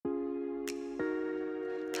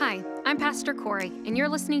Hi, I'm Pastor Corey, and you're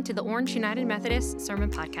listening to the Orange United Methodist Sermon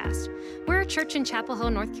Podcast. We're a church in Chapel Hill,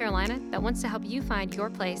 North Carolina that wants to help you find your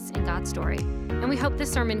place in God's story, and we hope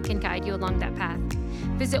this sermon can guide you along that path.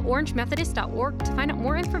 Visit orangemethodist.org to find out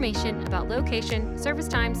more information about location, service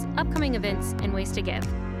times, upcoming events, and ways to give.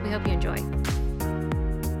 We hope you enjoy.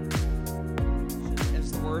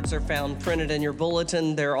 As the words are found printed in your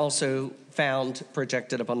bulletin, they're also found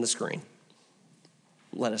projected up on the screen.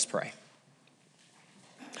 Let us pray.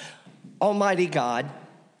 Almighty God,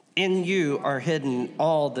 in you are hidden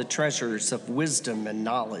all the treasures of wisdom and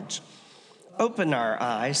knowledge. Open our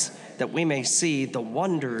eyes that we may see the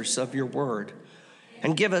wonders of your word,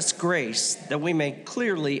 and give us grace that we may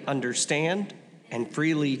clearly understand and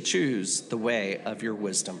freely choose the way of your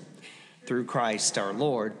wisdom. Through Christ our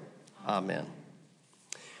Lord. Amen.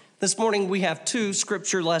 This morning we have two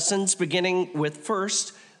scripture lessons, beginning with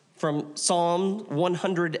first from Psalm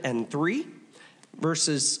 103.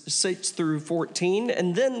 Verses 6 through 14,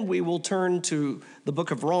 and then we will turn to the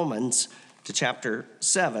book of Romans, to chapter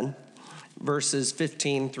 7, verses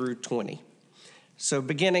 15 through 20. So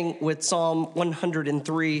beginning with Psalm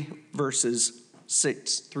 103, verses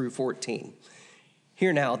 6 through 14.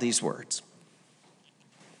 Hear now these words.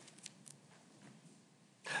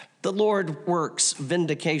 The Lord works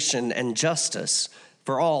vindication and justice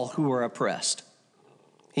for all who are oppressed.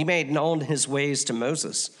 He made known his ways to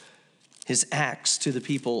Moses, his acts to the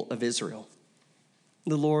people of Israel.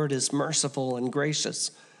 The Lord is merciful and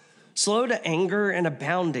gracious, slow to anger and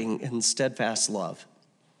abounding in steadfast love.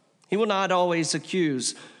 He will not always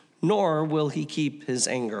accuse, nor will he keep his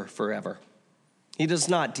anger forever. He does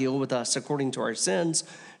not deal with us according to our sins,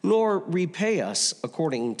 nor repay us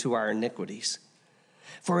according to our iniquities.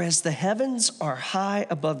 For as the heavens are high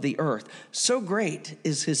above the earth, so great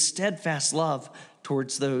is his steadfast love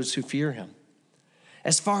towards those who fear him.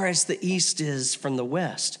 As far as the east is from the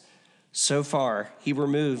west, so far he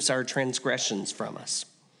removes our transgressions from us.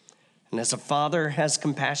 And as a father has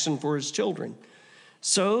compassion for his children,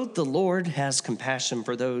 so the Lord has compassion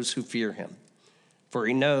for those who fear him. For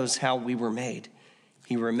he knows how we were made.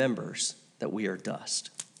 He remembers that we are dust.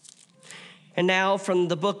 And now from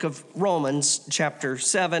the book of Romans, chapter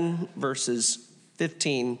 7, verses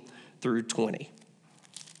 15 through 20.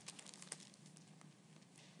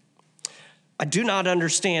 I do not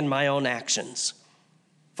understand my own actions,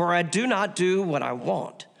 for I do not do what I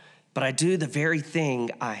want, but I do the very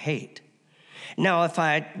thing I hate. Now, if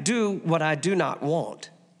I do what I do not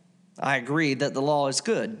want, I agree that the law is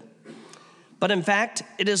good. But in fact,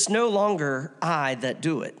 it is no longer I that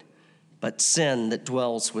do it, but sin that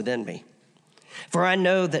dwells within me. For I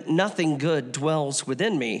know that nothing good dwells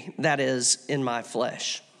within me, that is, in my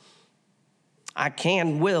flesh. I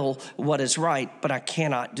can will what is right, but I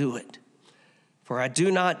cannot do it. For I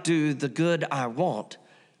do not do the good I want,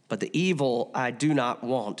 but the evil I do not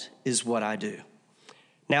want is what I do.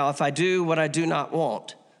 Now, if I do what I do not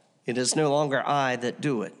want, it is no longer I that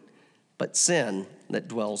do it, but sin that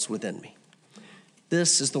dwells within me.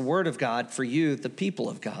 This is the word of God for you, the people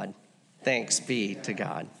of God. Thanks be to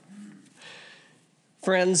God.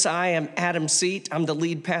 Friends, I am Adam Seat. I'm the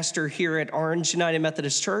lead pastor here at Orange United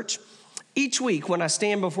Methodist Church. Each week when I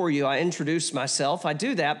stand before you, I introduce myself. I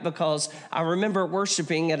do that because I remember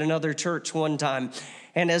worshiping at another church one time,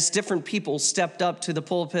 and as different people stepped up to the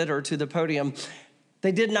pulpit or to the podium,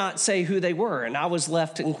 they did not say who they were, and I was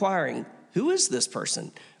left inquiring, who is this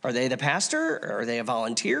person? Are they the pastor? Are they a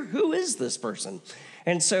volunteer? Who is this person?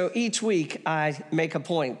 And so each week I make a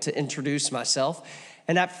point to introduce myself.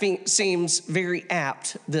 And that seems very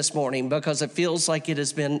apt this morning because it feels like it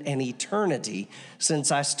has been an eternity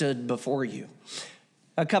since I stood before you.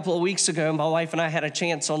 A couple of weeks ago, my wife and I had a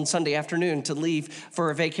chance on Sunday afternoon to leave for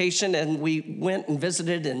a vacation, and we went and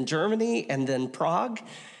visited in Germany and then Prague.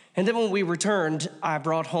 And then when we returned, I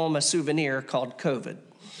brought home a souvenir called COVID.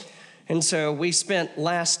 And so we spent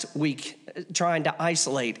last week trying to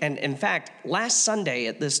isolate. And in fact, last Sunday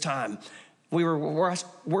at this time, we were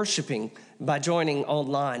worshiping by joining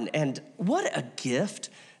online. And what a gift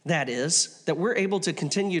that is, that we're able to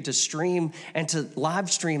continue to stream and to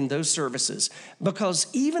live stream those services. Because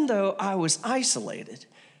even though I was isolated,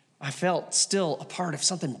 I felt still a part of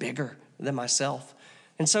something bigger than myself.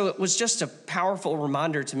 And so it was just a powerful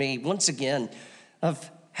reminder to me, once again, of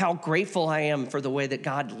how grateful I am for the way that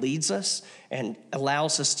God leads us and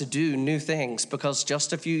allows us to do new things. Because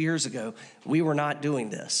just a few years ago, we were not doing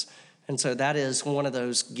this. And so that is one of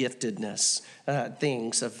those giftedness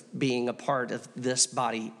things of being a part of this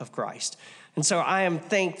body of Christ. And so I am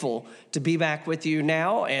thankful to be back with you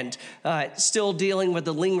now and still dealing with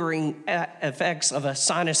the lingering effects of a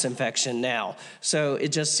sinus infection now. So it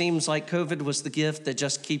just seems like COVID was the gift that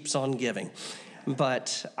just keeps on giving.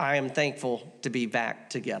 But I am thankful to be back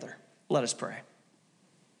together. Let us pray.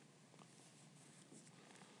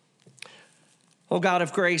 Oh God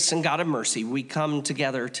of grace and God of mercy, we come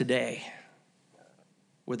together today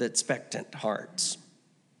with expectant hearts.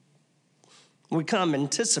 We come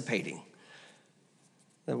anticipating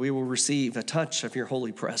that we will receive a touch of your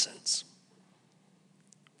holy presence.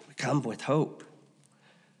 We come with hope,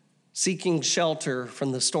 seeking shelter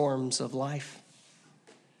from the storms of life.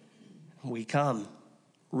 We come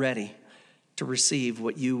ready to receive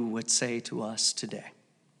what you would say to us today.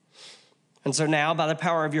 And so now, by the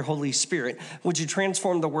power of your Holy Spirit, would you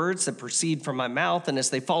transform the words that proceed from my mouth, and as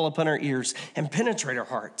they fall upon our ears and penetrate our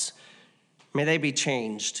hearts, may they be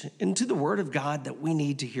changed into the word of God that we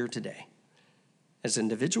need to hear today, as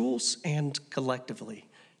individuals and collectively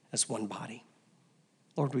as one body.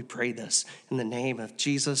 Lord, we pray this in the name of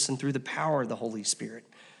Jesus and through the power of the Holy Spirit.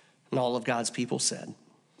 And all of God's people said,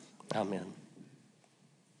 Amen.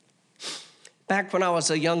 Back when I was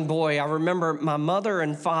a young boy, I remember my mother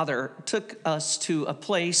and father took us to a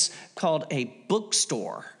place called a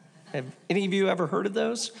bookstore. Have any of you ever heard of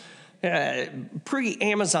those?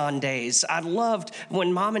 Pre-Amazon days, I loved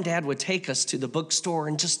when mom and dad would take us to the bookstore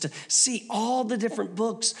and just to see all the different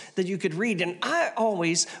books that you could read. And I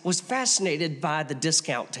always was fascinated by the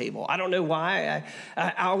discount table. I don't know why.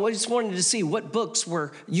 I always wanted to see what books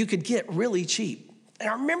you could get really cheap. And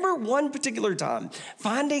I remember one particular time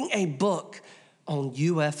finding a book on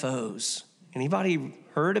UFOs. Anybody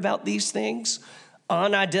heard about these things?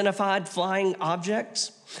 Unidentified flying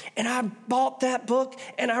objects. And I bought that book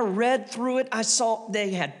and I read through it. I saw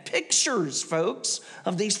they had pictures, folks,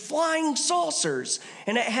 of these flying saucers.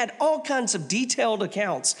 And it had all kinds of detailed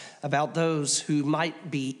accounts about those who might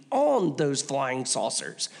be on those flying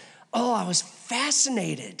saucers. Oh, I was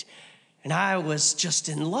fascinated. And I was just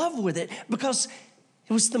in love with it because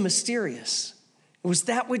it was the mysterious. It was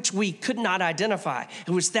that which we could not identify.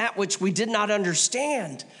 It was that which we did not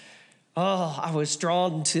understand. Oh, I was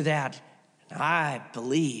drawn to that. I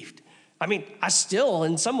believed. I still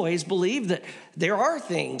in some ways believe that there are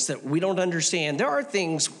things that we don't understand. There are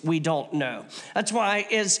things we don't know. That's why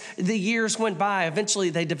as the years went by,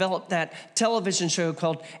 eventually they developed that television show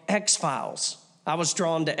called X-Files. I was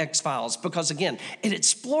drawn to X-Files because, again, it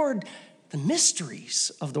explored the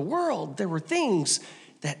mysteries of the world. There were things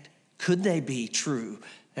that could they be true?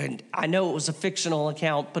 And I know it was a fictional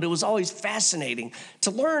account, but it was always fascinating to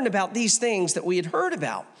learn about these things that we had heard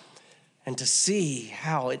about and to see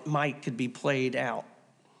how it could be played out.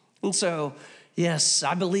 And so, yes,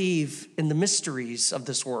 I believe in the mysteries of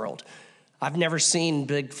this world. I've never seen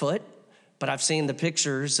Bigfoot, but I've seen the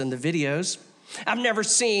pictures and the videos. I've never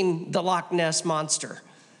seen the Loch Ness Monster,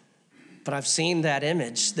 but I've seen that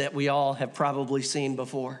image that we all have probably seen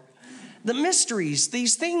before. The mysteries,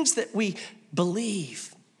 these things that we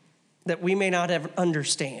believe that we may not ever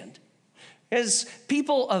understand. As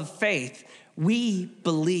people of faith, we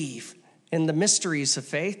believe in the mysteries of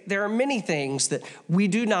faith. There are many things that we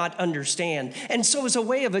do not understand. And so as a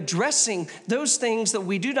way of addressing those things that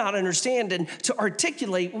we do not understand and to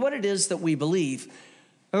articulate what it is that we believe,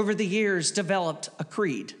 over the years developed a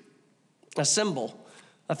creed, a symbol,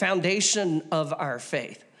 a foundation of our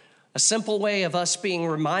faith, a simple way of us being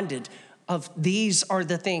reminded of these are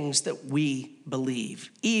the things that we believe,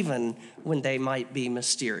 even when they might be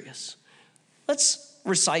mysterious. Let's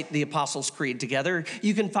recite the Apostles' Creed together.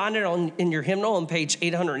 You can find it in your hymnal on page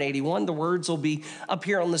 881. The words will be up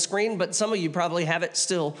here on the screen, but some of you probably have it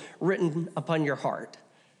still written upon your heart.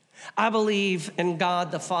 I believe in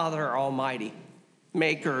God the Father Almighty,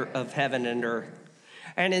 maker of heaven and earth,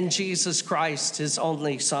 and in Jesus Christ, his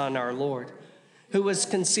only Son, our Lord, who was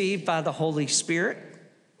conceived by the Holy Spirit,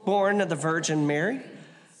 born of the Virgin Mary,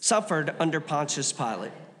 suffered under Pontius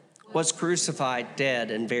Pilate, was crucified, dead,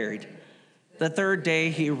 and buried. The third day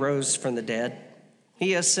he rose from the dead.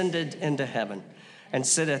 He ascended into heaven and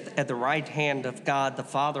sitteth at the right hand of God the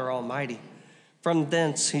Father Almighty. From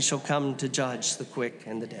thence he shall come to judge the quick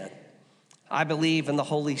and the dead. I believe in the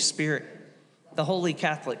Holy Spirit, the Holy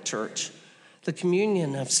Catholic Church, the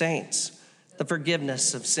communion of saints, the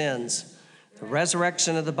forgiveness of sins, the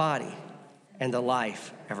resurrection of the body, and the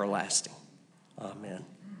life everlasting. Amen.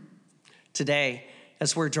 Today,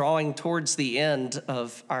 as we're drawing towards the end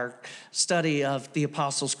of our study of the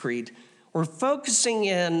Apostles' Creed, we're focusing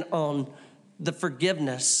in on the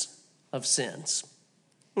forgiveness of sins.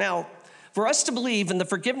 Now, for us to believe in the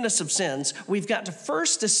forgiveness of sins, we've got to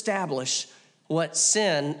first establish what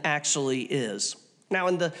sin actually is. Now,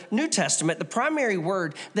 in the New Testament, the primary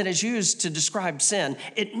word that is used to describe sin,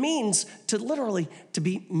 it means to literally to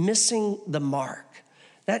be missing the mark.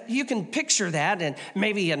 That you can picture that in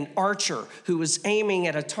maybe an archer who is aiming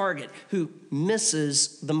at a target who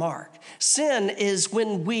misses the mark. Sin is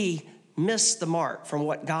when we miss the mark from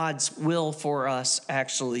what God's will for us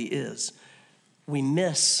actually is. We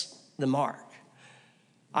miss the mark.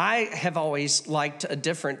 I have always liked a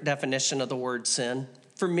different definition of the word sin.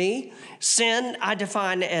 For me, sin I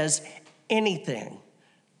define as anything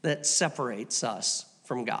that separates us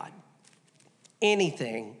from God.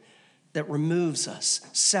 Anything that removes us,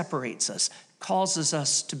 separates us, causes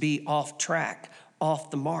us to be off track,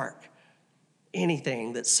 off the mark.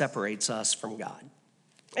 Anything that separates us from God.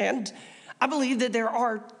 And I believe that there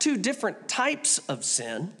are two different types of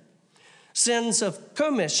sin: sins of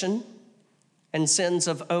commission and sins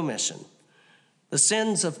of omission. The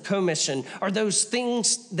sins of commission are those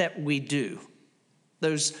things that we do,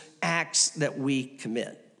 those acts that we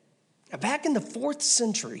commit. Back in the 4th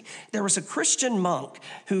century, there was a Christian monk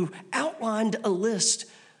who outlined a list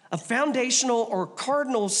of foundational or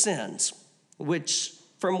cardinal sins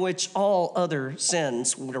from which all other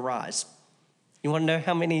sins would arise. You want to know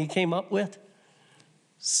how many he came up with?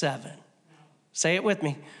 7. Say it with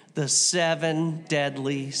me. The 7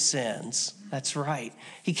 deadly sins. That's right.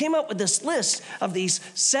 He came up with this list of these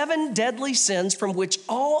 7 deadly sins from which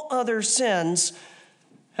all other sins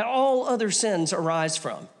arise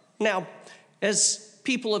from. Now, as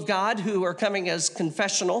people of God who are coming as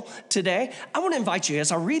confessional today, I want to invite you,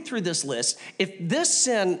 as I read through this list, if this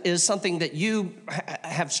sin is something that you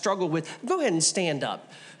have struggled with, go ahead and stand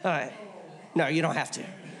up. No, you don't have to.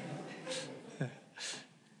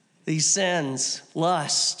 These sins: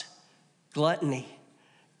 lust, gluttony,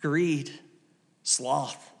 greed,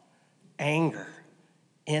 sloth, anger,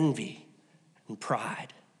 envy, and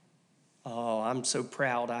pride. Oh, I'm so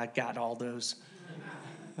proud I got all those.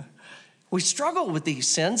 We struggle with these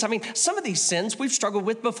sins. I mean, some of these sins we've struggled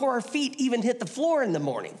with before our feet even hit the floor in the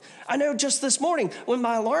morning. I know just this morning when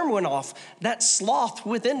my alarm went off, that sloth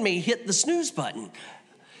within me hit the snooze button.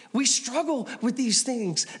 We struggle with these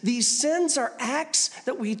things. These sins are acts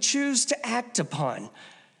that we choose to act upon.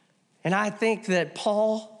 And I think that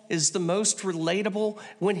Paul is the most relatable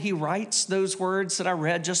when he writes those words that I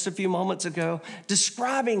read just a few moments ago,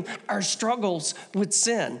 describing our struggles with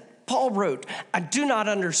sin. Paul wrote, "I do not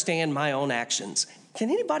understand my own actions." Can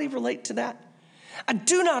anybody relate to that? I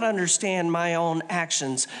do not understand my own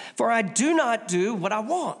actions, for I do not do what I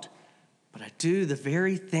want, but I do the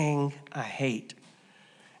very thing I hate.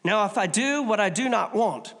 Now, if I do what I do not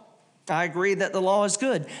want, I agree that the law is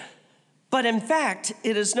good. But in fact,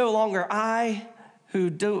 it is no longer I who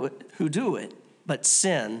do it, but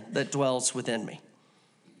sin that dwells within me.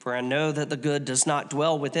 For I know that the good does not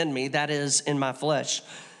dwell within me, that is, in my flesh.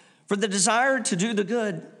 For the desire to do the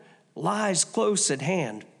good lies close at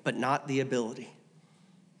hand, but not the ability.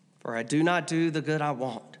 For I do not do the good I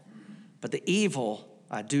want, but the evil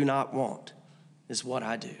I do not want is what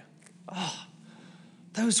I do. Oh,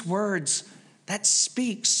 those words that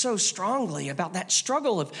speak so strongly about that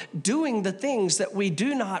struggle of doing the things that we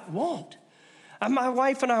do not want. My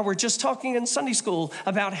wife and I were just talking in Sunday school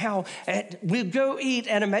about how we'll go eat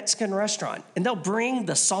at a Mexican restaurant and they'll bring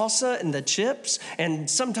the salsa and the chips, and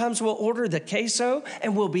sometimes we'll order the queso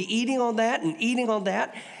and we'll be eating on that and eating on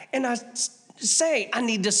that. And I say, I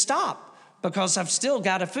need to stop because I've still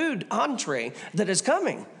got a food entree that is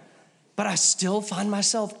coming. But I still find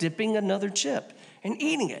myself dipping another chip and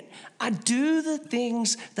eating it. I do the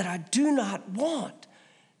things that I do not want.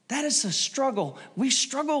 That is a struggle. We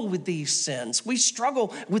struggle with these sins. We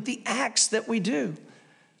struggle with the acts that we do.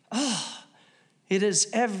 It is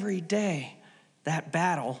every day that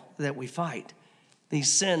battle that we fight,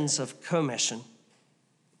 these sins of commission.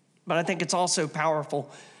 But I think it's also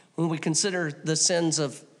powerful when we consider the sins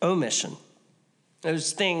of omission,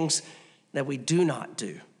 those things that we do not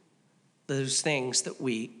do, those things that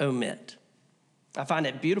we omit. I find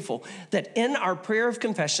it beautiful that in our prayer of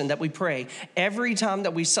confession that we pray every time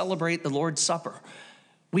that we celebrate the Lord's Supper,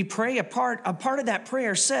 we pray a part of that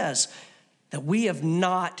prayer says that we have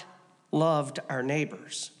not loved our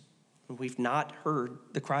neighbors. We've not heard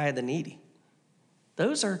the cry of the needy.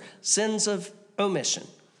 Those are sins of omission.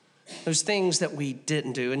 Those things that we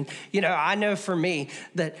didn't do. And, I know for me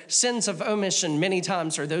that sins of omission many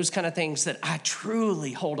times are those kind of things that I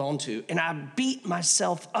truly hold on to. And I beat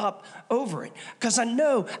myself up over it because I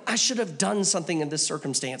know I should have done something in this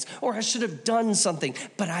circumstance, or I should have done something,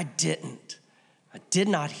 but I didn't. I did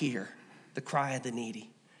not hear the cry of the needy.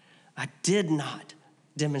 I did not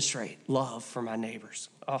demonstrate love for my neighbors.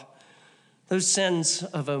 Oh, those sins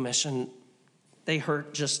of omission, they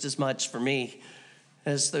hurt just as much for me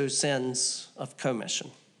as those sins of commission.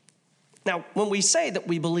 Now, when we say that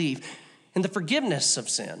we believe in the forgiveness of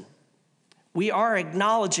sin, we are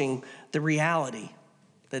acknowledging the reality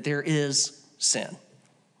that there is sin.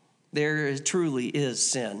 There truly is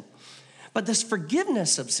sin. But this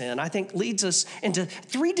forgiveness of sin, I think, leads us into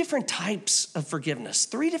three different types of forgiveness,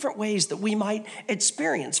 three different ways that we might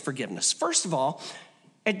experience forgiveness. First of all,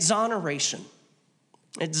 exoneration.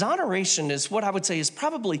 Exoneration is what I would say is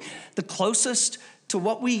probably the closest to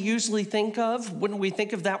what we usually think of when we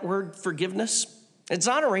think of that word forgiveness.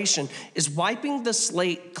 Exoneration is wiping the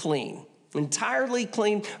slate clean, entirely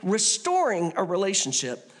clean, restoring a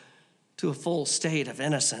relationship to a full state of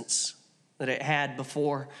innocence that it had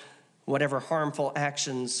before whatever harmful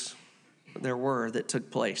actions there were that took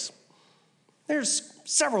place. There's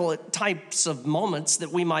several types of moments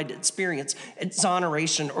that we might experience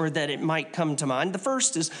exoneration or that it might come to mind. The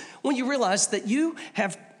first is when you realize that you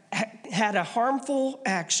have had a harmful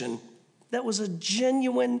action that was a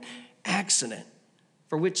genuine accident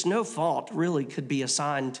for which no fault really could be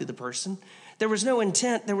assigned to the person. There was no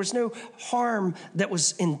intent, there was no harm that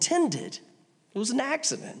was intended. It was an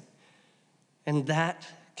accident. And that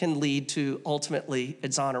can lead to ultimately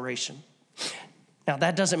exoneration. Now,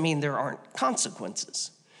 that doesn't mean there aren't consequences.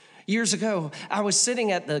 Years ago, I was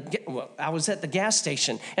at the gas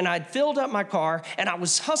station, and I'd filled up my car, and I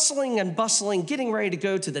was hustling and bustling, getting ready to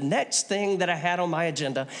go to the next thing that I had on my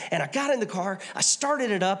agenda. And I got in the car, I started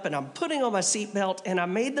it up, and I'm putting on my seatbelt, and I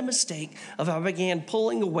made the mistake of I began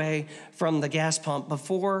pulling away from the gas pump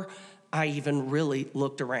before I even really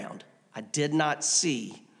looked around. I did not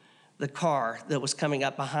see the car that was coming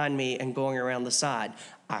up behind me and going around the side.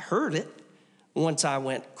 I heard it once I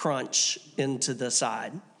went crunch into the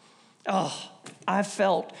side. Oh, I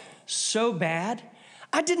felt so bad.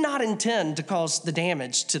 I did not intend to cause the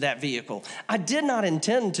damage to that vehicle. I did not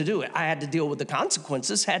intend to do it. I had to deal with the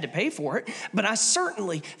consequences, had to pay for it, but I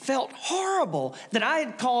certainly felt horrible that I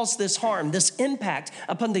had caused this harm, this impact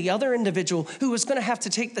upon the other individual who was going to have to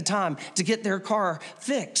take the time to get their car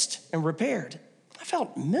fixed and repaired. I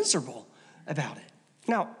felt miserable about it.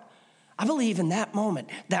 Now, I believe in that moment,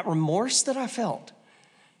 that remorse that I felt,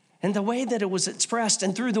 and the way that it was expressed,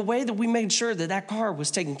 and through the way that we made sure that that car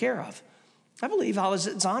was taken care of, I believe I was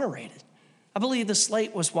exonerated. I believe the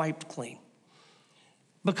slate was wiped clean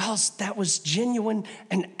because that was genuine,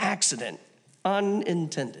 an accident,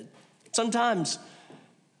 unintended. Sometimes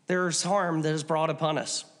there's harm that is brought upon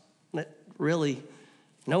us that really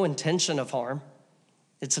no intention of harm.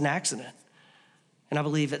 It's an accident. And I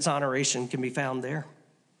believe exoneration can be found there.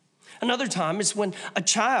 Another time is when a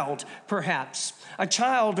child, perhaps, a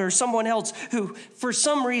child or someone else who for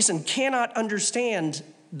some reason cannot understand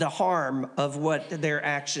the harm of what their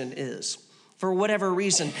action is. For whatever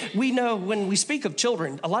reason, we know when we speak of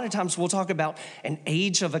children, a lot of times we'll talk about an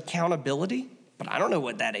age of accountability, but I don't know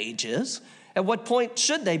what that age is. At what point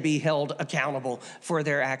should they be held accountable for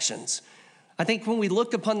their actions? I think when we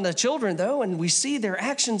look upon the children, though, and we see their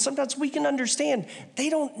actions, sometimes we can understand they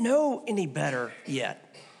don't know any better yet.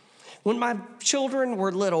 When my children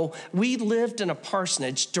were little, we lived in a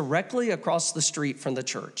parsonage directly across the street from the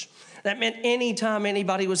church. That meant anytime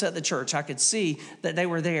anybody was at the church, I could see that they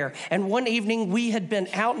were there. And one evening, we had been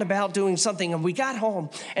out and about doing something, and we got home,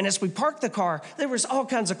 and as we parked the car, there was all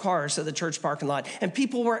kinds of cars at the church parking lot, and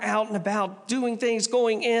people were out and about doing things,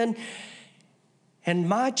 going in. And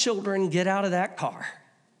my children get out of that car,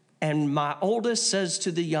 and my oldest says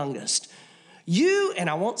to the youngest, "You," and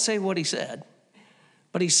I won't say what he said,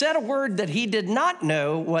 but he said a word that he did not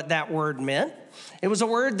know what that word meant. It was a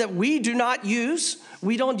word that we do not use.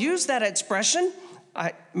 We don't use that expression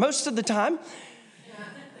most of the time.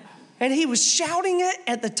 And he was shouting it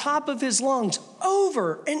at the top of his lungs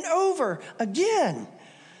over and over again.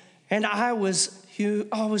 And I was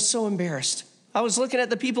so embarrassed. I was looking at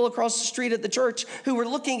the people across the street at the church who were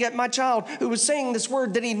looking at my child who was saying this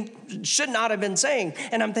word that he should not have been saying.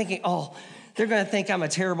 And I'm thinking, they're going to think I'm a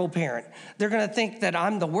terrible parent. They're going to think that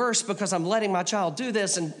I'm the worst because I'm letting my child do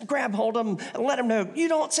this and grab hold of them and let them know, you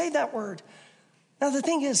don't say that word. Now, the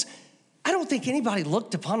thing is, I don't think anybody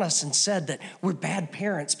looked upon us and said that we're bad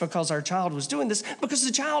parents because our child was doing this, because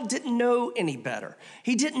the child didn't know any better.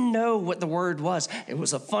 He didn't know what the word was. It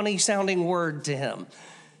was a funny sounding word to him,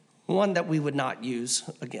 one that we would not use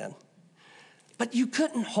again. But you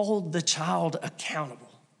couldn't hold the child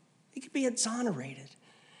accountable. He could be exonerated.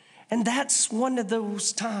 And that's one of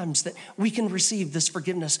those times that we can receive this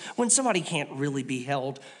forgiveness, when somebody can't really be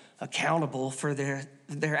held accountable for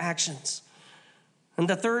their actions. And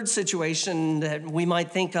the third situation that we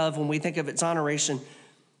might think of when we think of exoneration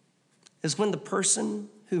is when the person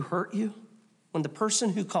who hurt you, when the person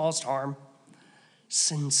who caused harm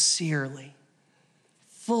sincerely,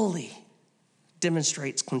 fully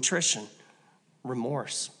demonstrates contrition,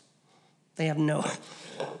 remorse. They have no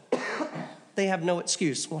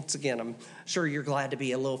excuse. Once again, I'm sure you're glad to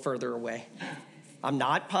be a little further away. I'm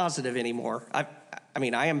not positive anymore. I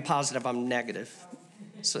am positive, I'm negative.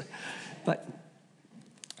 But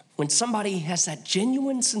when somebody has that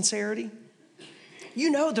genuine sincerity,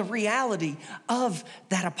 you know the reality of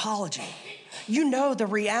that apology. You know the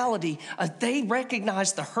reality of they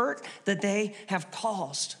recognize the hurt that they have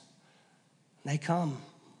caused. They come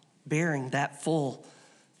bearing that full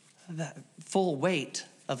weight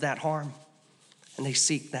of that harm, and they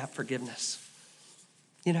seek that forgiveness.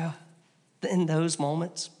 You know, in those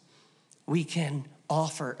moments, we can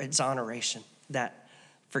offer exoneration, that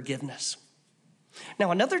forgiveness.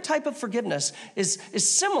 Now, another type of forgiveness is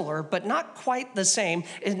similar, but not quite the same,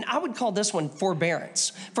 and I would call this one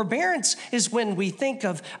forbearance. Forbearance is when we think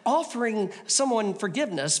of offering someone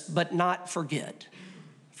forgiveness, but not forget.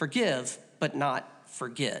 Forgive, but not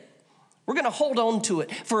forget. We're going to hold on to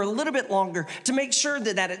it for a little bit longer to make sure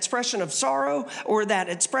that that expression of sorrow or that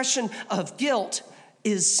expression of guilt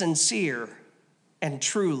is sincere and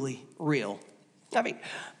truly real.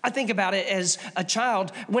 I think about it as a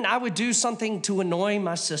child when I would do something to annoy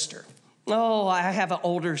my sister. Oh, I have an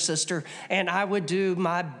older sister, and I would do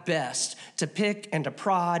my best to pick and to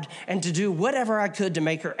prod and to do whatever I could to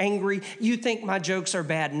make her angry. You think my jokes are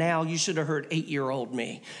bad now. You should have heard 8-year-old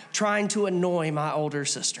me trying to annoy my older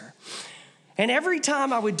sister. And every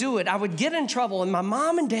time I would do it, I would get in trouble, and my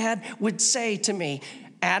mom and dad would say to me,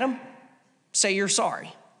 Adam, say you're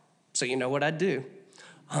sorry. So you know what I'd do?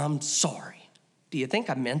 I'm sorry. Do you think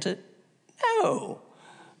I meant it? No,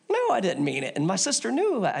 I didn't mean it. And my sister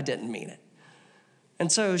knew I didn't mean it.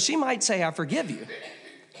 And so she might say, I forgive you,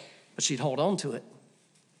 but she'd hold on to it.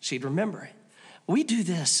 She'd remember it. We do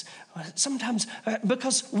this sometimes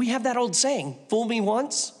because we have that old saying, fool me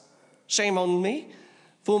once, shame on me.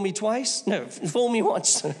 Fool me twice? No, fool me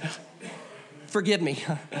once. Forgive me.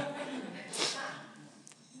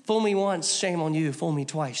 Fool me once, shame on you. Fool me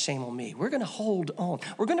twice, shame on me. We're going to hold on.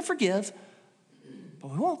 We're going to forgive,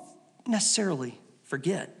 but we won't necessarily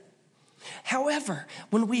forget. However,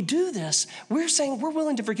 when we do this, we're saying we're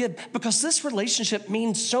willing to forgive because this relationship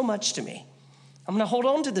means so much to me. I'm going to hold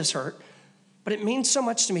on to this hurt, but it means so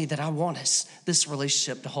much to me that I want this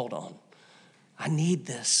relationship to hold on. I need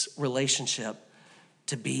this relationship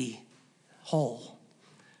to be whole.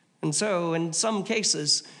 And so in some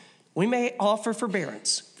cases, we may offer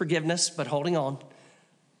forgiveness, but holding on.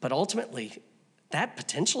 But ultimately, that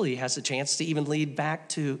potentially has a chance to even lead back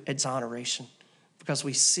to exoneration because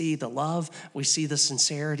we see the love, we see the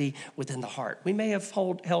sincerity within the heart. We may have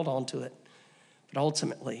held on to it, but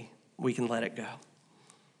ultimately, we can let it go.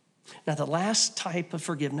 Now, the last type of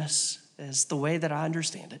forgiveness, is the way that I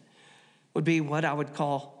understand it, would be what I would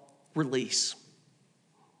call release.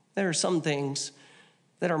 There are some things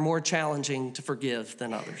that are more challenging to forgive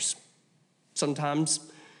than others.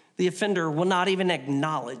 Sometimes the offender will not even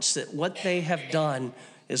acknowledge that what they have done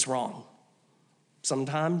is wrong.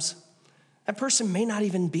 Sometimes that person may not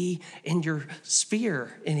even be in your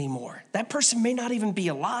sphere anymore. That person may not even be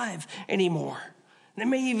alive anymore. They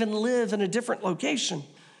may even live in a different location.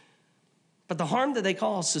 But the harm that they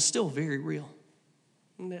cause is still very real.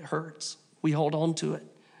 And it hurts. We hold on to it.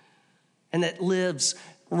 And it lives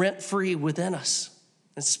rent-free within us.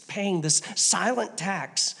 It's paying this silent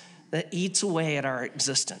tax that eats away at our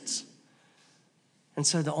existence. And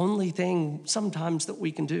so the only thing sometimes that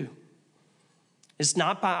we can do is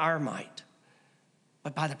not by our might,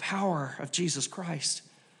 but by the power of Jesus Christ,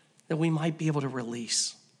 that we might be able to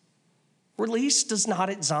release. Release does not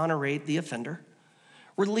exonerate the offender.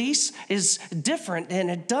 Release is different, and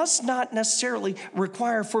it does not necessarily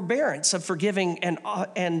require forbearance of forgiving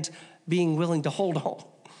and being willing to hold on.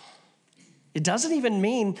 It doesn't even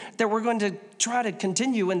mean that we're going to try to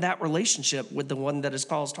continue in that relationship with the one that has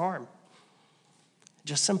caused harm. It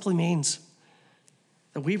just simply means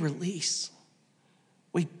that we release.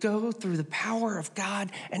 We go through the power of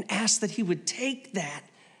God and ask that he would take that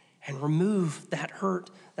and remove that hurt,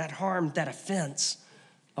 that harm, that offense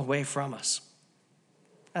away from us.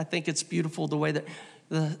 I think it's beautiful the way that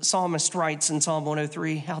the psalmist writes in Psalm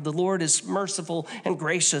 103, how the Lord is merciful and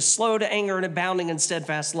gracious, slow to anger and abounding in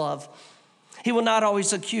steadfast love. He will not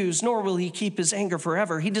always accuse, nor will he keep his anger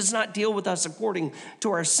forever. He does not deal with us according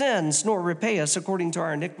to our sins, nor repay us according to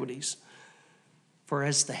our iniquities. For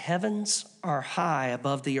as the heavens are high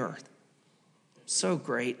above the earth, so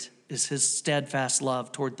great is his steadfast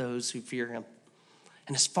love toward those who fear him.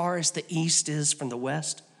 And as far as the east is from the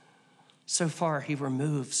west, so far he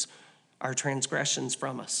removes our transgressions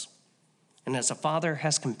from us. And as a father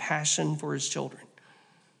has compassion for his children,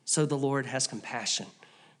 so the Lord has compassion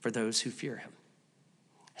for those who fear him.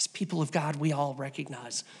 As people of God, we all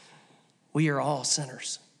recognize we are all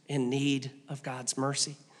sinners in need of God's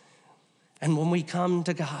mercy. And when we come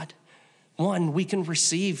to God, one, we can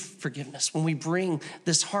receive forgiveness when we bring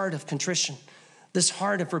this heart of contrition, this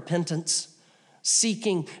heart of repentance,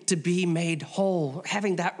 seeking to be made whole,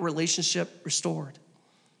 having that relationship restored.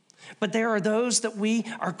 But there are those that we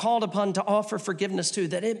are called upon to offer forgiveness to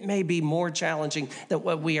that it may be more challenging than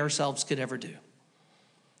what we ourselves could ever do.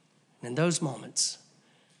 And in those moments,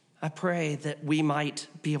 I pray that we might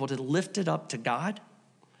be able to lift it up to God,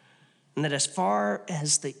 and that as far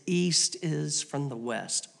as the east is from the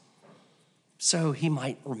west, so he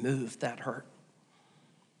might remove that hurt.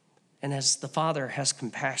 And as the Father has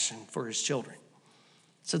compassion for his children,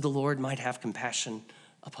 so the Lord might have compassion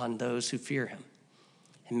upon those who fear him.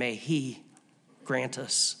 And may he grant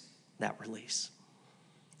us that release.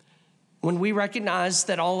 When we recognize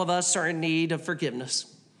that all of us are in need of forgiveness,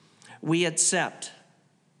 we accept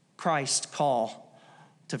Christ's call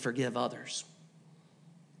to forgive others.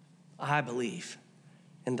 I believe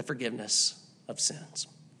in the forgiveness of sins.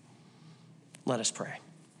 Let us pray.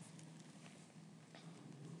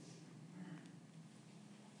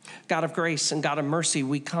 God of grace and God of mercy,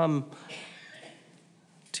 we come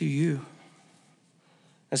to you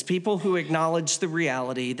as people who acknowledge the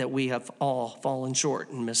reality that we have all fallen short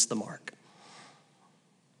and missed the mark.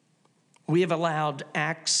 We have allowed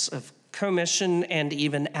acts of commission and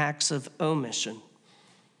even acts of omission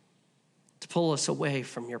to pull us away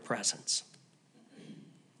from your presence.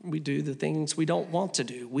 We do the things we don't want to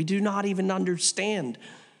do. We do not even understand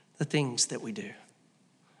the things that we do.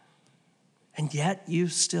 And yet you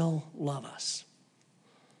still love us.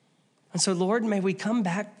 And so, Lord, may we come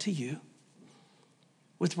back to you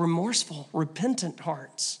with remorseful, repentant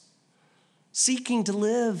hearts, seeking to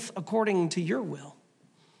live according to your will,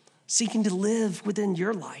 seeking to live within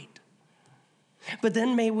your light. But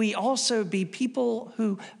then may we also be people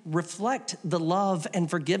who reflect the love and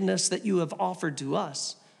forgiveness that you have offered to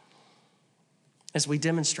us as we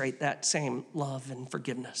demonstrate that same love and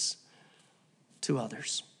forgiveness to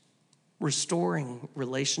others, restoring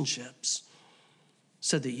relationships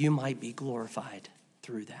so that you might be glorified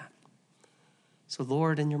through that. So,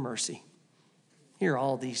 Lord, in your mercy, hear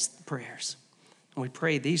all these prayers. And we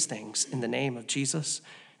pray these things in the name of Jesus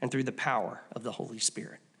and through the power of the Holy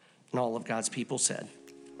Spirit. And all of God's people said,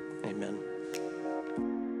 amen.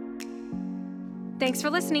 Thanks for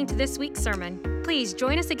listening to this week's sermon. Please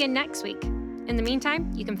join us again next week. In the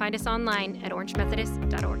meantime, you can find us online at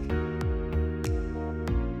orangemethodist.org.